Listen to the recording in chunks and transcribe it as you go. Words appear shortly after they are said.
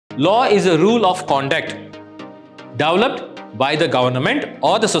Law is a rule of conduct developed by the government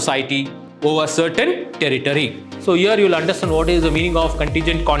or the society over certain territory. So here you will understand what is the meaning of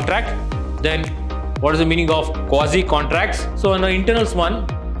contingent contract, then what is the meaning of quasi contracts. So in the internals one,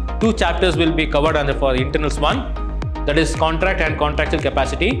 2 chapters will be covered for internals one, that is contract and contractual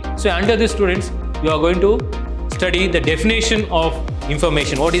capacity. So under this, students, you are going to study the definition of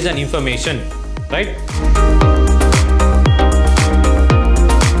information. What is an information, right?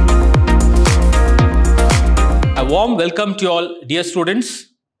 A warm welcome to you all, dear students,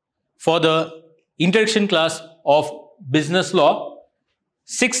 for the introduction class of Business Law,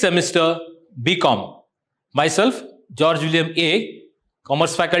 6th semester BCom. Myself, George William A.,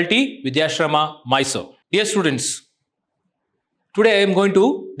 Commerce Faculty, Vidhyaashram, Mysuru. Dear students, today I am going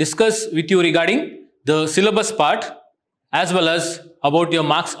to discuss with you regarding the syllabus part as well as about your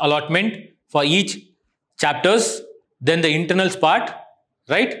marks allotment for each chapters, then the internals part,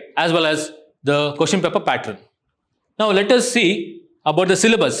 right, as well as the question paper pattern. Now let us see about the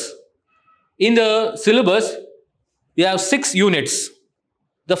syllabus. In the syllabus, we have 6 units.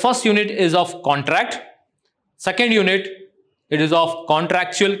 The first unit is of contract. Second unit, it is of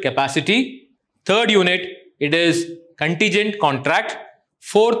contractual capacity. Third unit, it is contingent contract.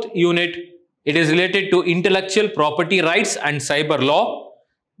 Fourth unit, it is related to intellectual property rights and cyber law.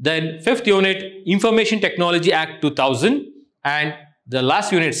 Then fifth unit, Information Technology Act 2000. And the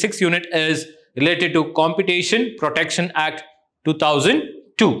last unit, 6th unit, is related to Competition Protection Act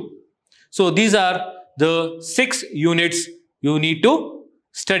 2002. So these are the 6 units you need to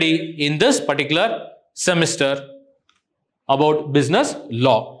study in this particular semester about business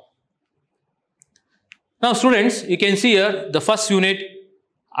law. Now students, you can see here the first unit.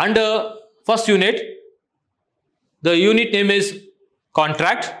 Under first unit, the unit name is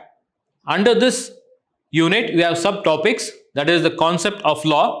contract. Under this unit, we have subtopics, that is the concept of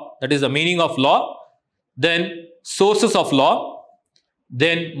law, that is the meaning of law, then sources of law,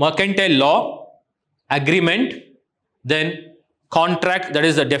 then mercantile law, agreement, then contract, that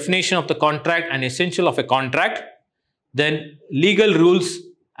is the definition of the contract and essential of a contract, then legal rules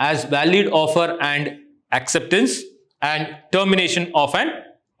as valid offer and acceptance, and termination of an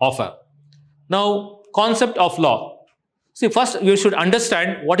offer. Now, concept of law. See, first you should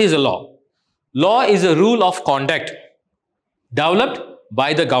understand what is a law. Law is a rule of conduct developed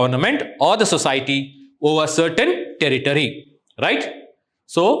by the government or the society over certain territory, right?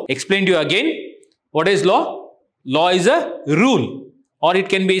 So, explain to you again, what is law? Law is a rule, or it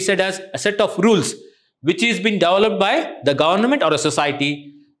can be said as a set of rules which is been developed by the government or a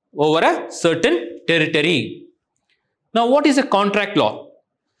society over a certain territory. Now, what is a contract law?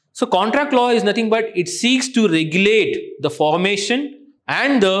 So, contract law is nothing but it seeks to regulate the formation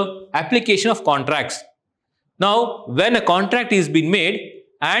and the application of contracts. Now, when a contract is being made,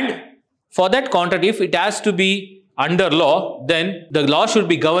 and for that contract, if it has to be under law, then the law should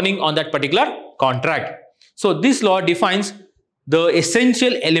be governing on that particular contract. So, this law defines the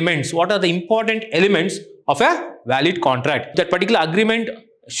essential elements. What are the important elements of a valid contract? That particular agreement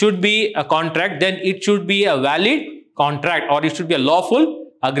should be a contract, then it should be a valid contract, or it should be a lawful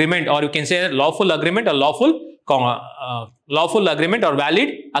agreement, or you can say a lawful agreement or lawful agreement or valid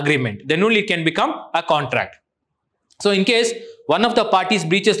agreement. Then only it can become a contract. So, in case one of the parties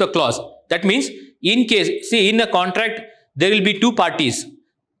breaches the clause, that means in case, see, in a contract, there will be 2 parties.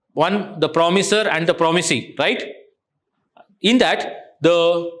 One, the promisor and the promisee, right? In that,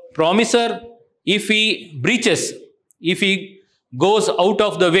 the promisor, if he breaches, if he goes out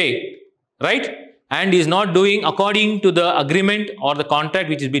of the way, right, and is not doing according to the agreement or the contract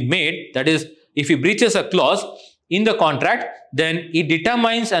which has been made, that is, if he breaches a clause in the contract, then it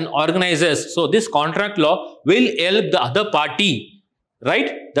determines and organizes. So, this contract law will help the other party,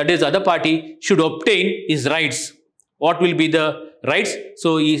 right? That is, the other party should obtain his rights. What will be the rights?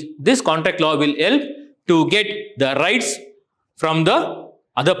 So, this contract law will help to get the rights from the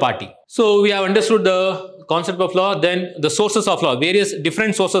other party. So, we have understood the concept of law, then the sources of law, various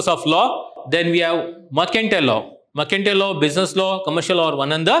different sources of law. Then we have mercantile law. Mercantile law, business law, commercial law are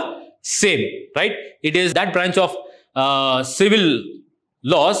one and the same, right? It is that branch of civil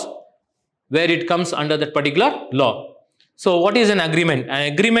laws where it comes under that particular law. So, what is an agreement?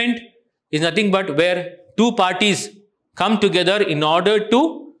 An agreement is nothing but where 2 parties come together in order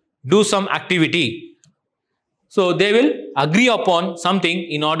to do some activity. So, they will agree upon something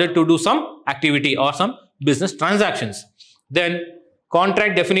in order to do some activity or some business transactions. Then,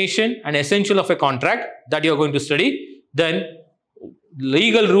 contract definition and essential of a contract that you are going to study. Then,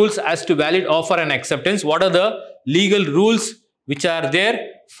 legal rules as to valid offer and acceptance. What are the legal rules which are there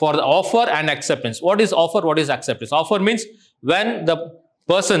for the offer and acceptance? What is offer? What is acceptance? Offer means when the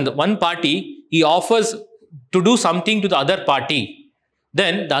person, one party, he offers to do something to the other party,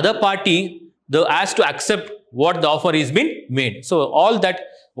 then the other party has to accept what the offer is been made. So all that,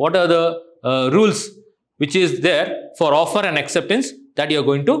 what are the rules which is there for offer and acceptance, that you are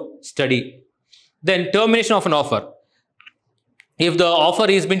going to study. Then termination of an offer. If the offer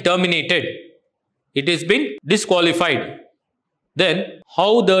is been terminated, it has been disqualified, then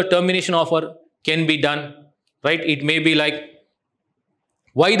how the termination offer can be done, right? It may be like,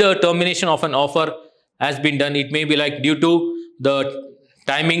 why the termination of an offer has been done. It may be like due to the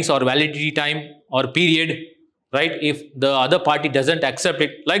timings or validity time or period, right? If the other party doesn't accept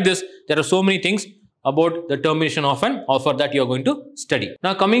it, like this, there are so many things about the termination of an offer that you are going to study.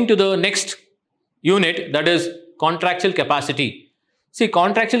 Now coming to the next unit, that is contractual capacity. See,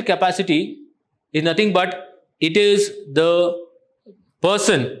 contractual capacity is nothing but it is the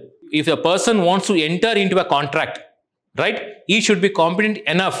person, if a person wants to enter into a contract, right, he should be competent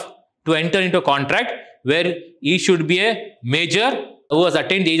enough to enter into a contract where he should be a major who has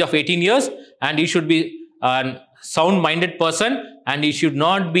attained the age of 18 years, and he should be a sound-minded person, and he should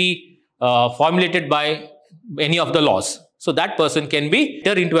not be formulated by any of the laws. So that person can be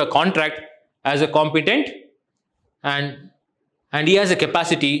entered into a contract as a competent, and he has a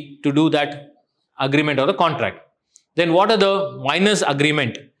capacity to do that agreement or the contract. Then what are the minors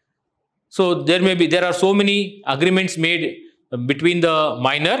agreement? So there are so many agreements made between the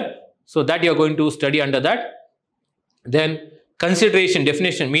minor, so that you are going to study under that. Then consideration,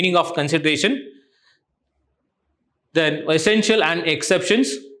 definition, meaning of consideration. Then essential and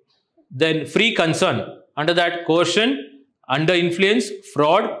exceptions. Then free concern. Under that, coercion, under influence,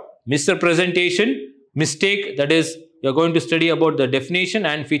 fraud, misrepresentation, mistake. That is, you are going to study about the definition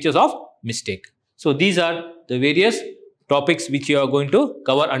and features of mistake. So these are the various topics which you are going to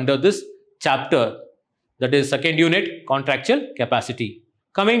cover under this chapter. That is second unit, contractual capacity.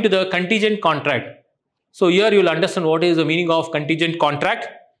 Coming to the contingent contract. So here you will understand what is the meaning of contingent contract.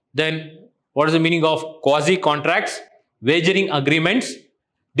 Then what is the meaning of quasi contracts, wagering agreements,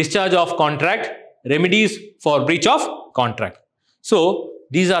 discharge of contract, remedies for breach of contract. So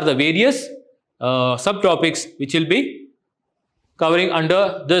these are the various subtopics which will be covering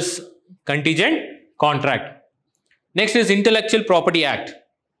under this contingent contract. Next is Intellectual Property Act.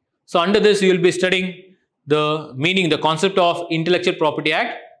 So under this you will be studying the meaning, the concept of Intellectual Property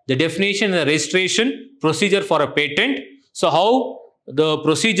Act, the definition and the registration procedure for a patent. So how the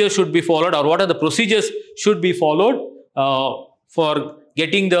procedure should be followed, or what are the procedures should be followed for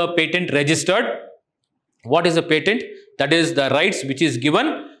getting the patent registered. What is a patent? That is the rights which is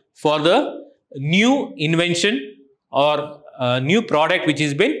given for the new invention or new product which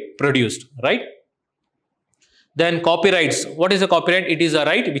is been produced, right? Then copyrights. What is a copyright? It is a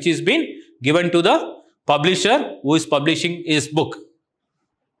right which is been given to the publisher who is publishing his book.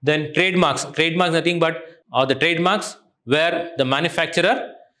 Then trademarks. Trademarks nothing but are the trademarks where the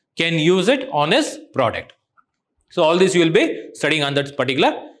manufacturer can use it on his product. So all this you will be studying on that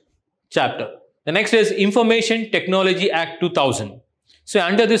particular chapter. The next is Information Technology Act 2000. So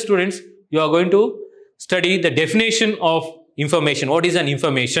under this, students, you are going to study the definition of information. What is an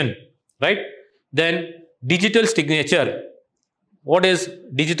information, right? Then digital signature. What is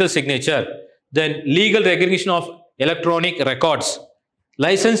digital signature? Then legal recognition of electronic records,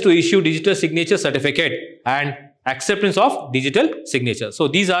 license to issue digital signature certificate, and acceptance of digital signature. So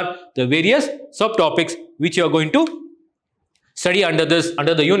these are the various subtopics which you are going to study under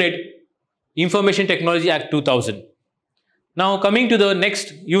the unit Information Technology Act 2000. Now coming to the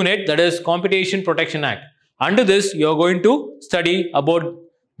next unit, that is Competition Protection Act. Under this you are going to study about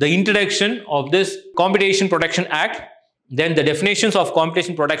the introduction of this Competition Protection Act, then the definitions of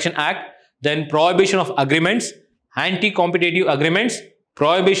Competition Protection Act, then prohibition of agreements, anti-competitive agreements,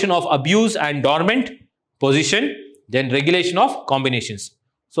 prohibition of abuse and dormant position, then regulation of combinations.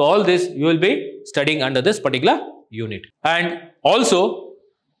 So all this you will be studying under this particular unit. And also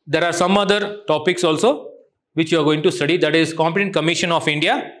there are some other topics also which you are going to study, that is Competent Commission of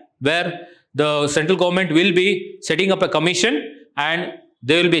India, where the central government will be setting up a commission and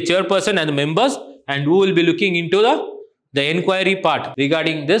there will be a chairperson and the members, and who will be looking into the inquiry part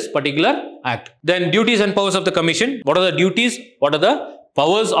regarding this particular act. Then duties and powers of the commission. What are the duties? What are the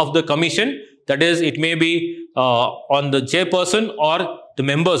powers of the commission? That is, it may be on the chairperson or the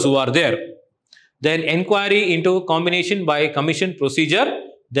members who are there. Then inquiry into combination by commission procedure.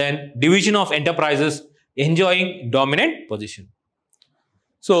 Then division of enterprises enjoying dominant position.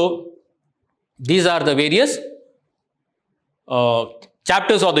 So these are the various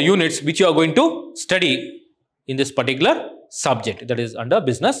chapters or the units which you are going to study in this particular subject, that is under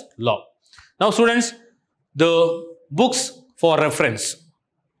business law. Now students, the books for reference.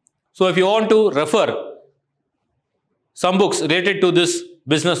 So if you want to refer some books related to this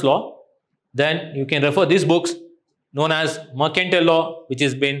business law, then you can refer these books known as Mercantile Law, which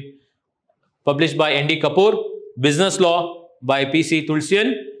has been published by N.D. Kapoor, Business Law by P.C.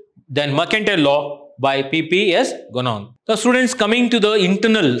 Tulsian, then Mercantile Law by P.P.S. Gonon. So students, coming to the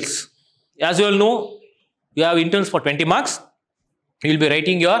internals, as you all know, you have internals for 20 marks. You will be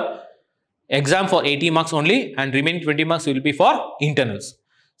writing your exam for 80 marks only, and remaining 20 marks will be for internals.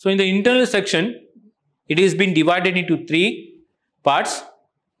 So in the internal section, it has been divided into 3 parts.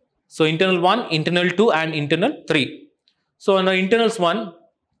 So internal 1, internal 2 and internal 3. So in the internals 1,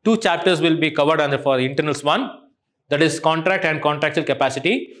 2 chapters will be covered under for internals 1, that is contract and contractual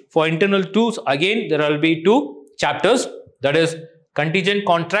capacity. For internal 2, again there will be 2 chapters, that is contingent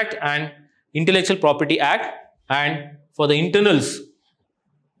contract and intellectual property act, and for the internals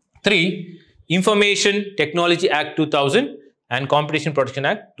 3, Information Technology Act 2000 and Competition Protection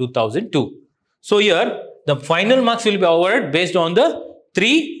Act 2002. So here the final marks will be awarded based on the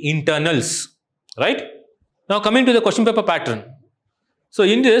 3 internals, right? Now coming to the question paper pattern. So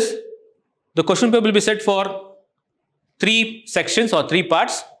in this, the question paper will be set for 3 sections or 3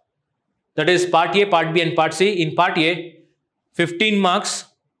 parts, that is part A, part B and part C. In part A, 15 marks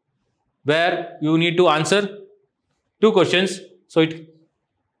where you need to answer 2 questions, so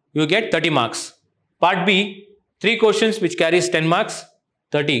you get 30 marks. Part B, 3 questions which carries 10 marks,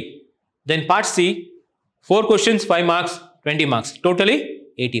 30. Then part C, 4 questions, 5 marks, 20 marks, totally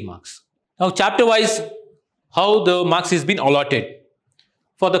 80 marks. Now chapter wise, how the marks is been allotted.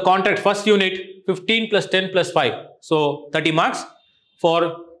 For the contract first unit, 15 plus 10 plus 5, so 30 marks.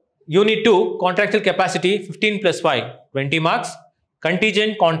 For unit 2, contractual capacity, 15 plus 5, 20 marks.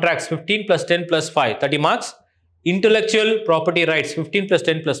 Contingent contracts, 15 plus 10 plus 5, 30 marks. Intellectual property rights, 15 plus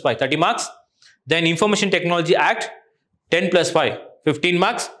 10 plus 5, 30 marks. Then Information Technology Act, 10 plus 5, 15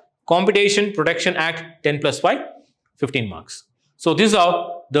 marks. Competition Protection Act, 10 plus 5, 15 marks. So this is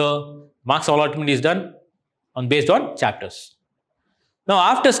how the marks allotment is done based on chapters. Now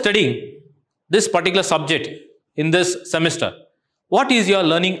after studying this particular subject in this semester, what is your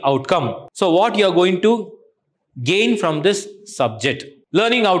learning outcome? So what you are going to gain from this subject?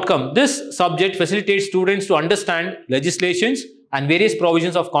 Learning outcome. This subject facilitates students to understand legislations and various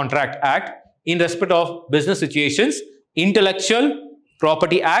provisions of Contract Act in respect of business situations, Intellectual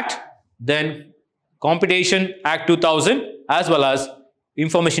Property Act, then Competition Act 2000 as well as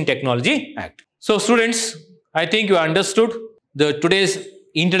Information Technology Act. So students, I think you understood today's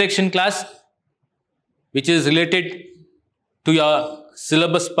introduction class, which is related to your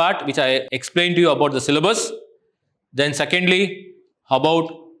syllabus part, which I explained to you about the syllabus. Then secondly,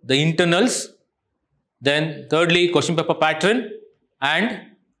 about the internals. Then thirdly, question paper pattern and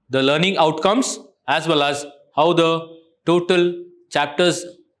the learning outcomes, as well as how the total chapters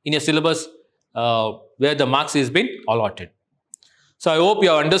in your syllabus where the marks is been allotted. So I hope you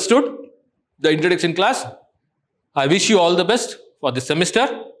have understood the introduction class. I wish you all the best for this semester.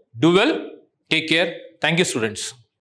 Do well. Take care. Thank you, students.